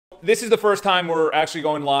this is the first time we're actually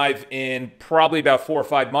going live in probably about 4 or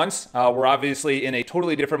 5 months. We're obviously in a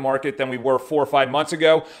totally different market than we were 4 or 5 months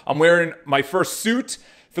ago. I'm wearing my first suit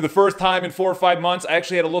for the first time in 4 or 5 months. I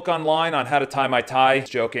actually had to look online on how to tie my tie.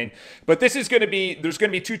 Joking. But this is going to be, there's going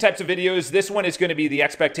to be 2 types of videos. This one is going to be the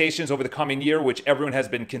expectations over the coming year, which everyone has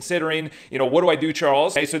been considering. You know, what do I do,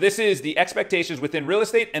 Charles? Okay, so this is the expectations within real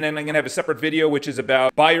estate. And then I'm going to have a separate video, which is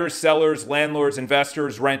about buyers, sellers, landlords,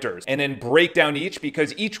 investors, renters, and then break down each,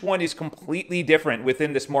 because each one is completely different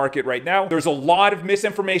within this market right now. There's a lot of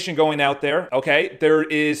misinformation going out there. Okay. There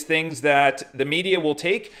is things that the media will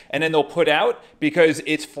take and then they'll put out because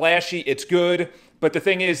it's flashy, it's good, but the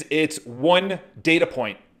thing is, it's one data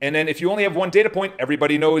point. And then if you only have one data point,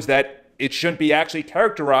 everybody knows that it shouldn't be actually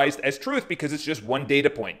characterized as truth because it's just one data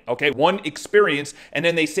point, okay? One experience, and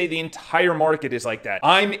then they say the entire market is like that.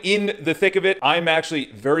 I'm in the thick of it. I'm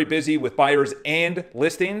actually very busy with buyers and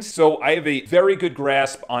listings, so I have a very good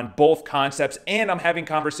grasp on both concepts, and I'm having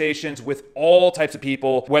conversations with all types of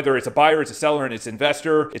people, whether it's a buyer, it's a seller, and it's an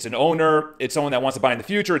investor, it's an owner, it's someone that wants to buy in the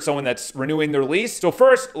future, it's someone that's renewing their lease. So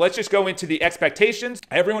first, let's just go into the expectations.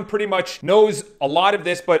 Everyone pretty much knows a lot of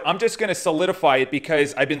this, but I'm just gonna solidify it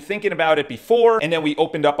because I've been thinking about it before, and then we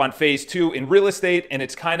opened up on phase 2 in real estate, and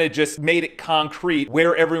it's kind of just made it concrete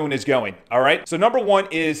where everyone is going. All right. So number 1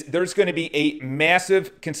 is there's going to be a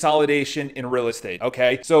massive consolidation in real estate.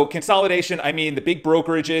 Okay. So consolidation, I mean the big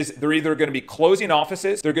brokerages, they're either going to be closing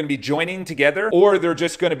offices, they're going to be joining together, or they're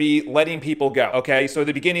just going to be letting people go. Okay. So at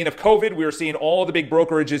the beginning of COVID, we were seeing all the big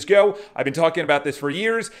brokerages go. I've been talking about this for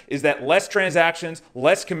years, is that less transactions,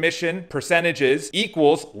 less commission percentages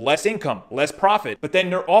equals less income, less profit. But then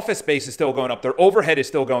their office space is still going up, their overhead is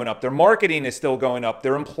still going up, their marketing is still going up,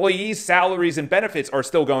 their employees' salaries and benefits are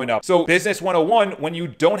still going up. So business 101, when you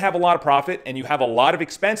don't have a lot of profit and you have a lot of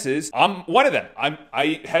expenses, I'm one of them.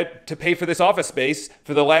 I had to pay for this office space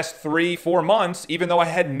for the last 3-4 months, even though I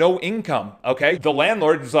had no income. Okay. The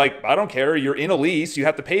landlord was like, I don't care, you're in a lease, you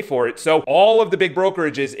have to pay for it. So all of the big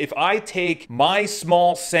brokerages, if I take my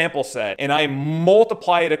small sample set and I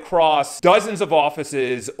multiply it across dozens of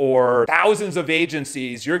offices or thousands of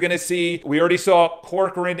agencies, you're going to see, we already saw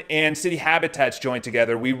Corcoran and City Habitats join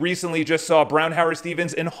together. We recently just saw Brown Howard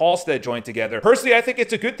Stevens and Halstead join together. Personally, I think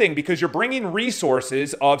it's a good thing because you're bringing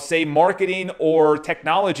resources of, say, marketing or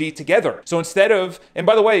technology together. So instead of, and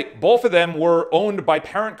by the way, both of them were owned by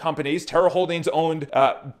parent companies. Terra Holdings owned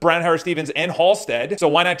Brown Howard Stevens and Halstead. So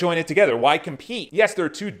why not join it together? Why compete? Yes, there are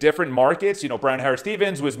 2 different markets. You know, Brown Howard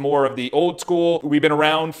Stevens was more of the old school. We've been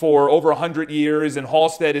around for over 100 years, and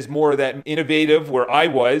Halstead is more of that innovative, where I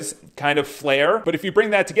was, kind of flair. But if you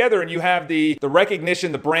bring that together and you have the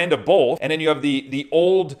recognition, the brand of both, and then you have the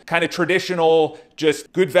old kind of traditional,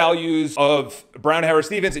 just good values of Brown Howard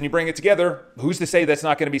Stevens, and you bring it together, who's to say that's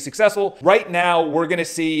not going to be successful? Right now, we're going to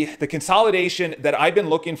see the consolidation that I've been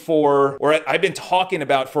looking for, or I've been talking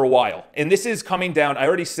about for a while. And this is coming down, I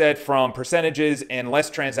already said, from percentages and less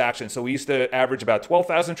transactions. So we used to average about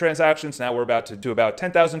 12,000 transactions. Now we're about to do about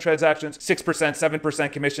 10,000 transactions, 6%,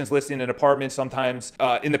 7% commissions listing an apartment sometimes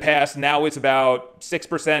in the past. Now it's about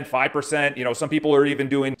 6%, 5%. You know, some people are even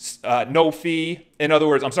doing no fee. In other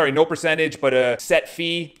words, I'm sorry, no percentage, but a set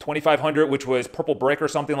fee, $2,500, which was purple brick or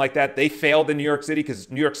something like that. They failed in New York City because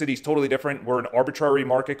New York City is totally different. We're an arbitrary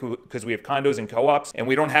market because we have condos and co-ops, and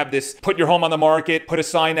we don't have this put your home on the market, put a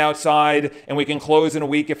sign outside, and we can close in a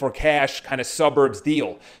week if we're cash kind of suburbs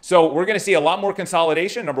deal. So we're going to see a lot more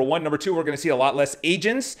consolidation, number 1. Number 2, we're going to see a lot less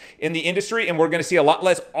agents in the industry, and we're going to see a lot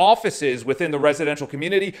less offices within the residential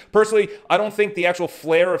community. Personally, I don't think the actual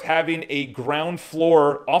flair of having a ground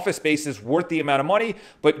floor office space is worth the amount of money,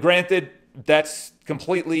 but granted, that's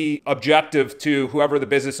completely objective to whoever the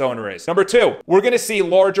business owner is. Number 2, we're going to see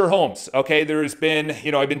larger homes. Okay. There's been,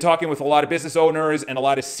 you know, I've been talking with a lot of business owners and a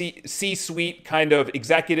lot of C-suite kind of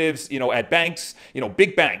executives, you know, at banks, you know,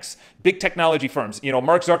 big banks, big technology firms. You know,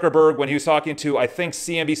 Mark Zuckerberg, when he was talking to, I think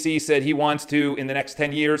CNBC, said he wants to, in the next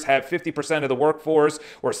 10 years, have 50% of the workforce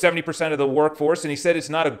or 70% of the workforce. And he said it's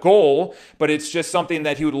not a goal, but it's just something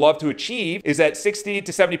that he would love to achieve, is that 60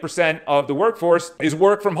 to 70% of the workforce is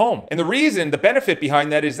work from home. And the reason, the benefit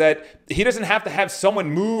behind that is that he doesn't have to have someone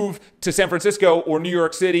move to San Francisco or New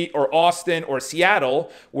York City or Austin or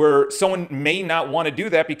Seattle, where someone may not want to do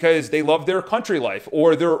that because they love their country life,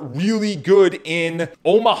 or they're really good in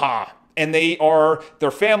Omaha and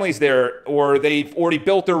their families there, or they've already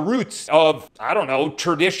built their roots of, I don't know,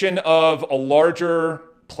 tradition of a larger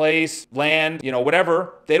place, land, you know,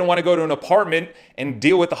 whatever. they don't want to go to an apartment and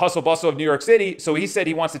deal with the hustle bustle of New York City. So he said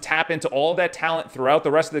he wants to tap into all of that talent throughout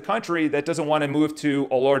the rest of the country that doesn't want to move to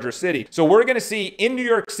a larger city. So we're going to see in New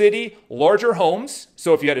York City, larger homes.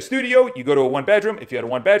 So if you had a studio, you go to a 1-bedroom. If you had a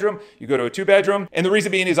 1-bedroom, you go to a 2-bedroom. And the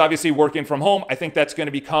reason being is obviously working from home. I think that's going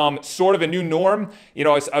to become sort of a new norm. You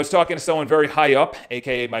know, I was talking to someone very high up,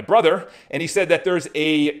 aka my brother, and he said that there's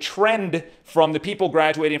a trend from the people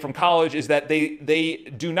graduating from college is that they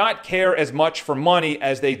do not care as much for money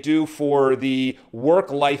as they do for the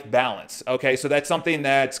work-life balance. Okay, so that's something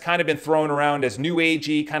that's kind of been thrown around as new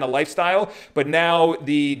agey kind of lifestyle, but now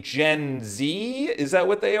the Gen Z, is that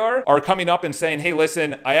what they are coming up and saying, hey,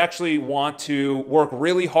 listen, I actually want to work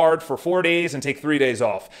really hard for 4 days and take 3 days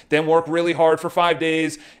off, then work really hard for 5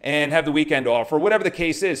 days and have the weekend off, or whatever the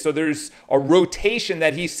case is. So there's a rotation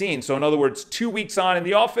that he's seen. So in other words, 2 weeks on in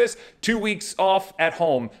the office, 2 weeks off at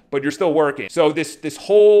home, but you're still working. So this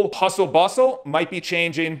whole hustle bustle might be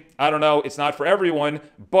changing. I don't know. It's not for everyone,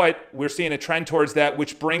 but we're seeing a trend towards that,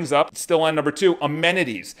 which brings up, still on number 2,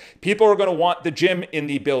 amenities. People are going to want the gym in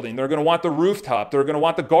the building. They're going to want the rooftop. They're going to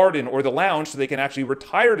want the garden or the lounge so they can actually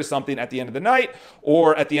retire to something at the end of the night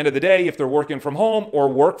or at the end of the day if they're working from home, or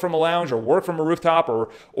work from a lounge or work from a rooftop,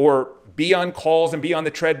 or be on calls and be on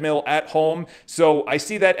the treadmill at home. So I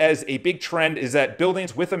see that as a big trend, is that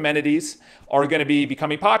buildings with amenities are going to be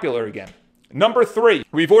becoming popular again. Number 3,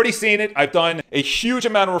 we've already seen it. I've done a huge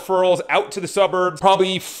amount of referrals out to the suburbs,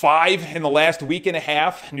 probably 5 in the last week and a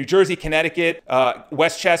half. New Jersey, Connecticut,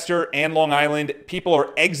 Westchester, and Long Island. People are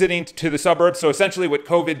exiting to the suburbs. So essentially what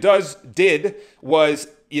COVID did was,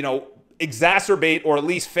 you know, exacerbate or at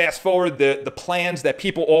least fast forward the plans that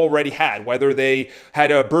people already had, whether they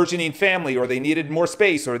had a burgeoning family or they needed more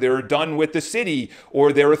space or they were done with the city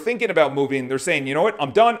or they were thinking about moving. They're saying, you know what,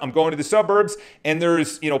 I'm done. I'm going to the suburbs. And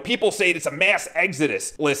there's, you know, people say it's a mass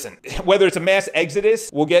exodus. Listen, whether it's a mass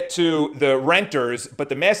exodus, we'll get to the renters, but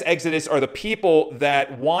the mass exodus are the people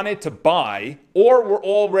that wanted to buy or were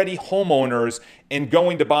already homeowners and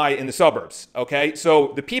going to buy in the suburbs, okay?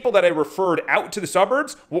 So the people that I referred out to the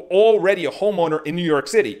suburbs were already a homeowner in New York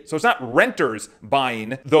City. So it's not renters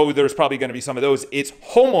buying, though there's probably gonna be some of those. It's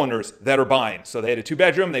homeowners that are buying. So they had a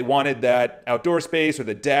 2-bedroom, they wanted that outdoor space or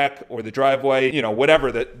the deck or the driveway, you know,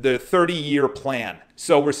 whatever, the 30-year plan.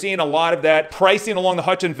 So we're seeing a lot of that pricing along the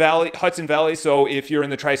Hudson Valley. So if you're in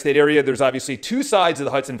the tri-state area, there's obviously 2 sides of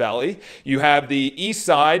the Hudson Valley. You have the east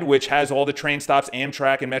side, which has all the train stops,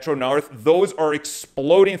 Amtrak and Metro North. Those are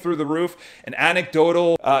exploding through the roof. An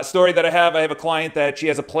anecdotal story that I have a client that she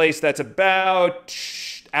has a place that's about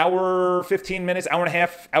hour, 15 minutes, hour and a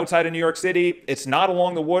half outside of New York City. It's not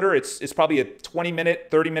along the water. It's probably a 20-minute,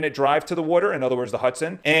 30-minute drive to the water, in other words, the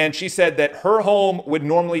Hudson. And she said that her home would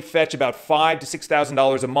normally fetch about $5,000 to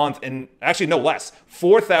 $6,000 a month, and actually no less,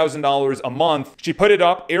 $4,000 a month. She put it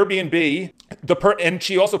up, Airbnb, and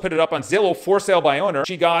she also put it up on Zillow, for sale by owner.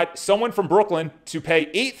 She got someone from Brooklyn to pay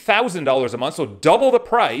 $8,000 a month, so double the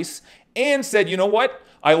price, and said, you know what?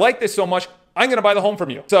 I like this so much, I'm going to buy the home from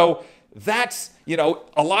you. So that's, you know,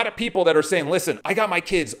 a lot of people that are saying, listen, I got my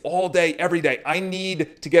kids all day, every day. I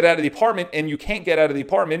need to get out of the apartment, and you can't get out of the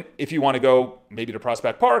apartment if you want to go maybe to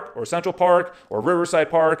Prospect Park or Central Park or Riverside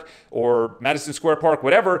Park or Madison Square Park,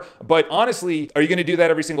 whatever. But honestly, are you going to do that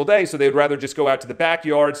every single day? So they'd rather just go out to the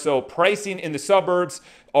backyard. So pricing in the suburbs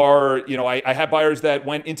are, you know, I had buyers that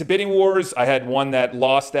went into bidding wars. I had one that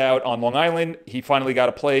lost out on Long Island. He finally got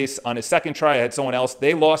a place on his second try. I had someone else,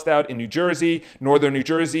 they lost out in New Jersey, northern New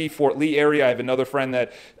Jersey, Fort Lee area. I have another friend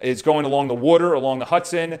that is going along the water, along the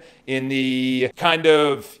Hudson, in the kind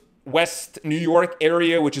of West New York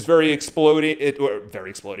area, which is very exploding.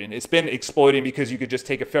 It's been exploding because you could just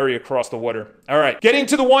take a ferry across the water. All right, getting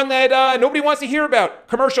to the one that nobody wants to hear about,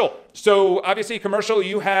 commercial. So obviously commercial,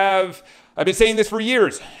 I've been saying this for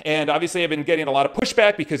years, and obviously I've been getting a lot of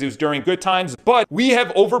pushback because it was during good times, but we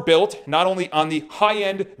have overbuilt, not only on the high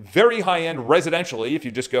end, very high end residentially. If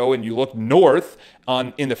you just go and you look north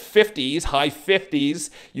in the 50s, high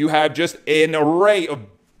 50s, you have just an array of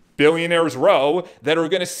billionaires row that are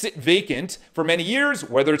going to sit vacant for many years,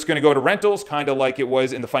 whether it's going to go to rentals, kind of like it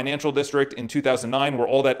was in the financial district in 2009, where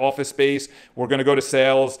all that office space were going to go to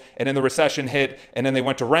sales, and then the recession hit, and then they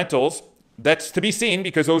went to rentals. That's to be seen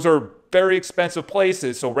because those are very expensive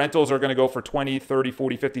places. So rentals are going to go for $20,000,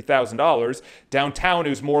 $30,000, $40,000, $50,000. Downtown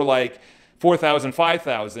is more like $4,000,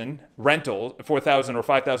 $5,000 rental, $4,000 or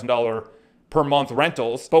 $5,000 per month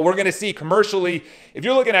rentals. But we're going to see commercially, if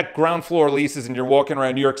you're looking at ground floor leases and you're walking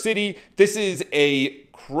around New York City, this is a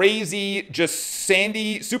crazy, just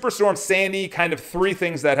Sandy, Superstorm Sandy, kind of three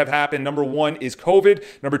things that have happened. Number one is COVID.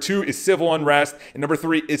 Number two is civil unrest. And number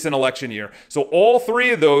three, it's an election year. So all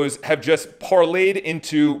three of those have just parlayed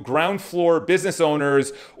into ground floor business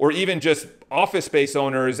owners or even just office space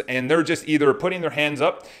owners, and they're just either putting their hands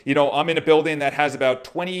up. You know, I'm in a building that has about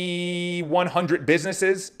 2,100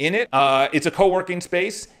 businesses in it. It's a co-working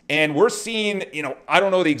space, and we're seeing, you know, I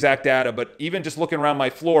don't know the exact data, but even just looking around my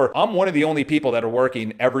floor, I'm one of the only people that are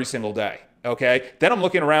working every single day. Okay. Then I'm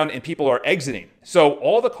looking around and people are exiting. So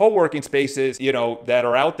all the co-working spaces, you know, that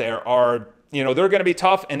are out there are, you know, they're going to be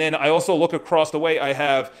tough. And then I also look across the way. I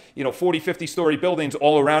have, you know, 40, 50-story buildings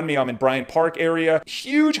all around me. I'm in Bryant Park area,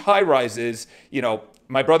 huge high rises. You know,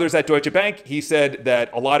 my brother's at Deutsche Bank. He said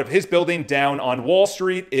that a lot of his building down on Wall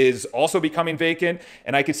Street is also becoming vacant.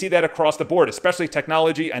 And I can see that across the board, especially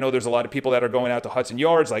technology. I know there's a lot of people that are going out to Hudson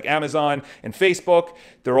Yards, like Amazon and Facebook.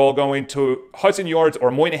 They're all going to Hudson Yards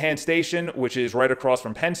or Moynihan Station, which is right across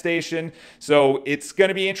from Penn Station. So it's going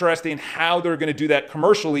to be interesting how they're going to do that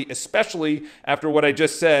commercially, especially after what I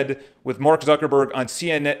just said with Mark Zuckerberg on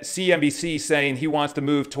CNBC saying he wants to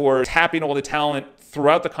move towards tapping all the talent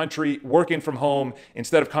throughout the country, working from home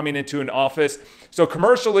instead of coming into an office. So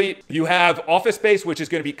commercially, you have office space, which is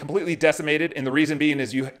going to be completely decimated. And the reason being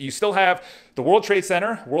is you still have the World Trade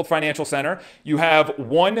Center, World Financial Center. You have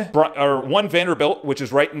one Vanderbilt, which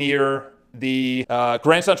is right near the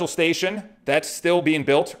Grand Central Station. That's still being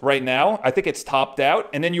built right now. I think it's topped out.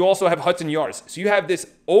 And then you also have Hudson Yards. So you have this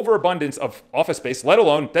overabundance of office space, let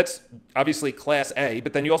alone, that's obviously Class A,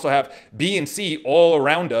 but then you also have B and C all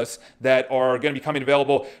around us that are going to be coming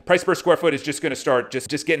available. Price per square foot is just going to start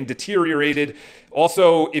just getting deteriorated.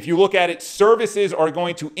 Also, if you look at it, services are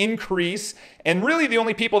going to increase. And really the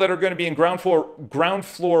only people that are going to be in ground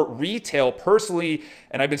floor retail personally,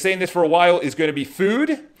 and I've been saying this for a while, is going to be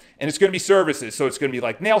food. And it's going to be services. So it's going to be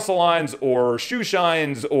like nail salons or shoe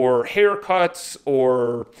shines or haircuts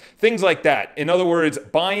or things like that. In other words,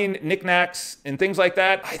 buying knickknacks and things like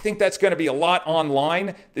that. I think that's going to be a lot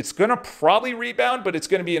online. It's going to probably rebound, but it's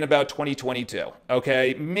going to be in about 2022.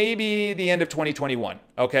 Okay. Maybe the end of 2021.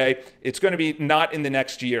 Okay. It's going to be not in the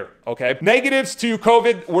next year. Okay. Negatives to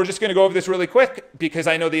COVID. We're just going to go over this really quick because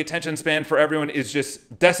I know the attention span for everyone is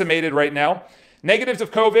just decimated right now. Negatives of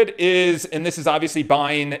COVID is, and this is obviously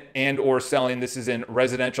buying and or selling, this is in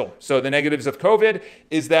residential. So the negatives of COVID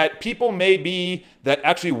is that people that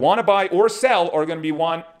actually want to buy or sell are going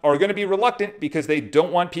to be reluctant because they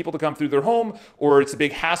don't want people to come through their home, or it's a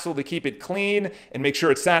big hassle to keep it clean and make sure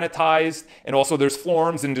it's sanitized. And also there's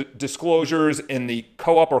forms and disclosures, and the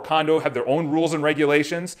co-op or condo have their own rules and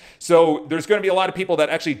regulations. So there's going to be a lot of people that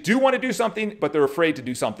actually do want to do something, but they're afraid to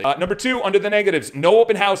do something. Number two, under the negatives, no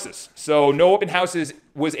open houses. So no open houses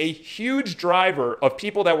was a huge driver of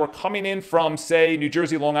people that were coming in from, say, New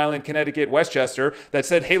Jersey, Long Island, Connecticut, Westchester, that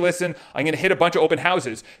said, hey, listen, I'm going to hit a bunch of open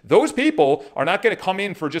houses. Those people are not going to come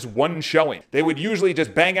in for just one showing. They would usually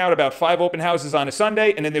just bang out about 5 open houses on a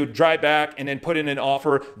Sunday, and then they would drive back and then put in an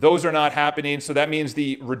offer. Those are not happening. So that means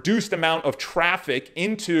the reduced amount of traffic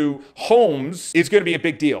into homes is going to be a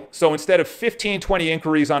big deal. So instead of 15, 20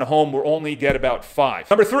 inquiries on a home, we'll only get about 5.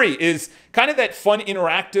 Number 3 is kind of that fun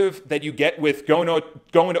interactive that you get with going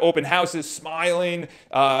to open houses, smiling,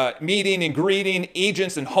 meeting and greeting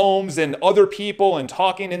agents and homes and other people and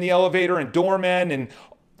talking in the elevator and doormen, and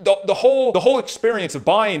the whole experience of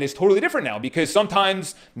buying is totally different now, because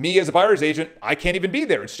sometimes me as a buyer's agent, I can't even be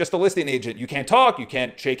there. It's just a listing agent. You can't talk, you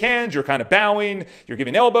can't shake hands, you're kind of bowing, you're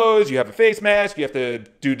giving elbows, you have a face mask, you have to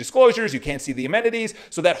do disclosures, you can't see the amenities.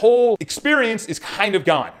 So that whole experience is kind of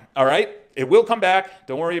gone, all right? It will come back.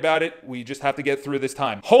 Don't worry about it. We just have to get through this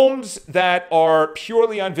time. Homes that are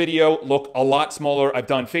purely on video look a lot smaller. I've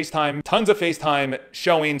done FaceTime, tons of FaceTime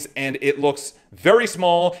showings, and it looks very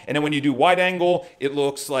small. And then when you do wide angle, it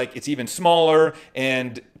looks like it's even smaller.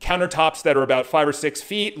 And countertops that are about 5 or 6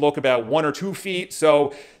 feet look about 1 or 2 feet.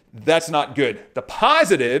 So that's not good. The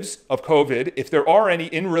positives of COVID, if there are any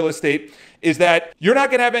in real estate, is that you're not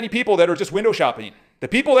going to have any people that are just window shopping. The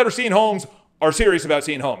people that are seeing homes are serious about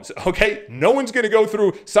seeing homes, okay? No one's going to go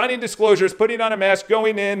through signing disclosures, putting on a mask,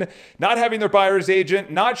 going in, not having their buyer's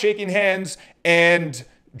agent, not shaking hands, and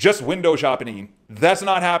just window shopping. That's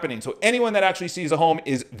not happening. So anyone that actually sees a home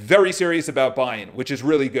is very serious about buying, which is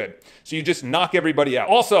really good. So you just knock everybody out.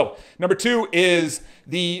 Also, number 2 is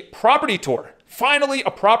the property tour. Finally,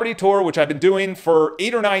 a property tour, which I've been doing for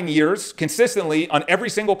 8 or 9 years consistently on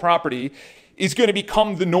every single property. is going to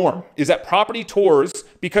become the norm, is that property tours,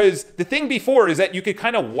 because the thing before is that you could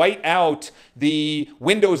kind of white out the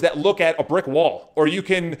windows that look at a brick wall, or you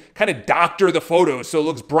can kind of doctor the photos so it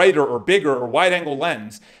looks brighter or bigger or wide angle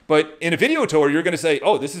lens. But in a video tour, you're going to say,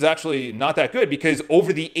 oh, this is actually not that good, because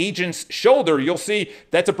over the agent's shoulder, you'll see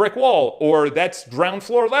that's a brick wall, or that's ground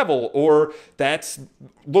floor level, or that's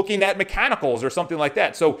looking at mechanicals or something like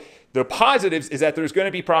that. So the positives is that there's going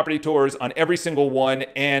to be property tours on every single one,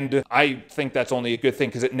 and I think that's only a good thing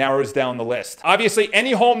because it narrows down the list. Obviously,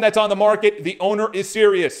 any home that's on the market, the owner is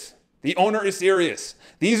serious. The owner is serious.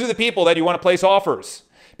 These are the people that you want to place offers,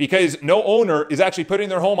 because no owner is actually putting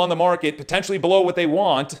their home on the market potentially below what they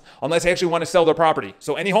want unless they actually want to sell their property.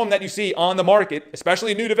 So any home that you see on the market,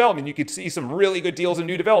 especially new development, you could see some really good deals in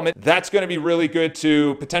new development. That's going to be really good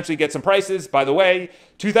to potentially get some prices. By the way,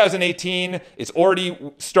 2018, it's already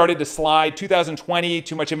started to slide. 2020,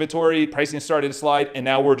 too much inventory, pricing started to slide, and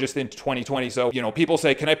now we're just into 2020. So, people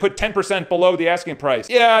say, can I put 10% below the asking price?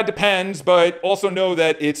 Yeah, it depends, but also know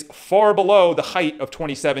that it's far below the height of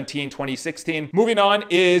 2017, 2016. Moving on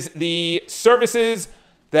is the services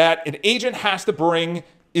that an agent has to bring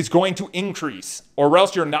is going to increase, or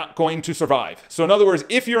else you're not going to survive. So in other words,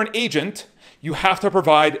 if you're an agent, you have to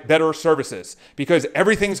provide better services, because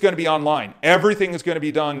everything's going to be online. Everything is going to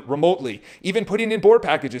be done remotely. Even putting in board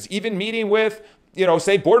packages, even meeting with,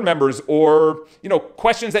 say board members, or,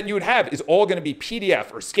 questions that you would have is all going to be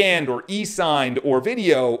PDF or scanned or e-signed or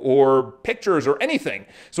video or pictures or anything.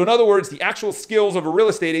 So in other words, the actual skills of a real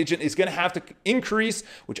estate agent is going to have to increase,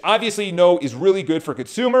 which obviously is really good for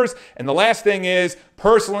consumers. And the last thing is,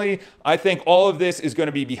 personally, I think all of this is going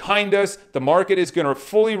to be behind us. The market is going to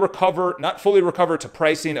fully recover, not fully recover to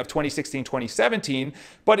pricing of 2016, 2017,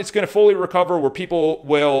 but it's going to fully recover where people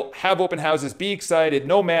will have open houses, be excited,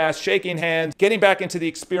 no mask, shaking hands, getting back into the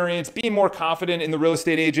experience, being more confident in the real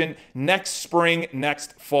estate agent next spring,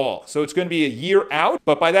 next fall. So it's going to be a year out,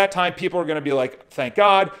 but by that time, people are going to be like, thank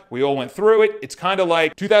God, we all went through it. It's kind of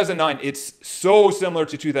like 2009. It's so similar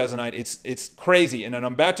to 2009. It's crazy. And then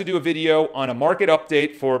I'm about to do a video on a market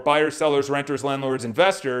update for buyers, sellers, renters, landlords,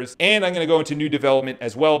 investors, and I'm going to go into new development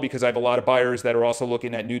as well, because I have a lot of buyers that are also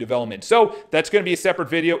looking at new development. So that's going to be a separate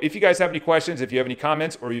video. If you guys have any questions, if you have any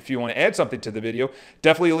comments, or if you want to add something to the video,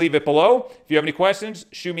 definitely leave it below. If you have any questions,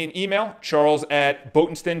 shoot me an email,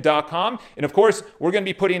 charles@botenston.com. And of course, we're going to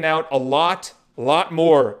be putting out a lot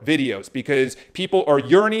more videos, because people are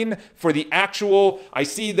yearning for the actual. I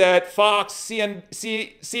see that Fox,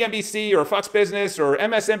 CNBC, or Fox Business, or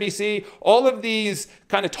MSNBC, all of these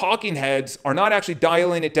kind of talking heads are not actually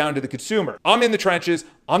dialing it down to the consumer. I'm in the trenches.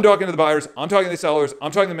 I'm talking to the buyers. I'm talking to the sellers.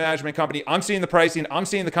 I'm talking to the management company. I'm seeing the pricing. I'm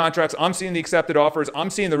seeing the contracts. I'm seeing the accepted offers. I'm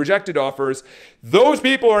seeing the rejected offers. Those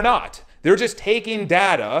people are not. They're just taking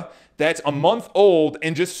data that's a month old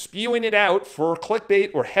and just spewing it out for clickbait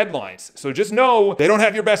or headlines. So just know they don't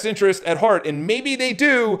have your best interest at heart, and maybe they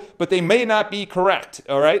do, but they may not be correct,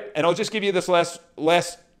 all right? And I'll just give you this last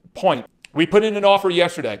point. We put in an offer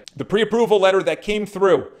yesterday. The pre-approval letter that came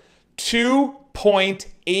through,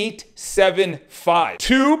 2.875.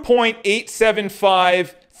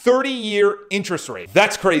 2.875 30-year interest rate.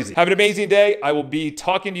 That's crazy. Have an amazing day. I will be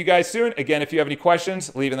talking to you guys soon. Again, if you have any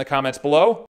questions, leave in the comments below.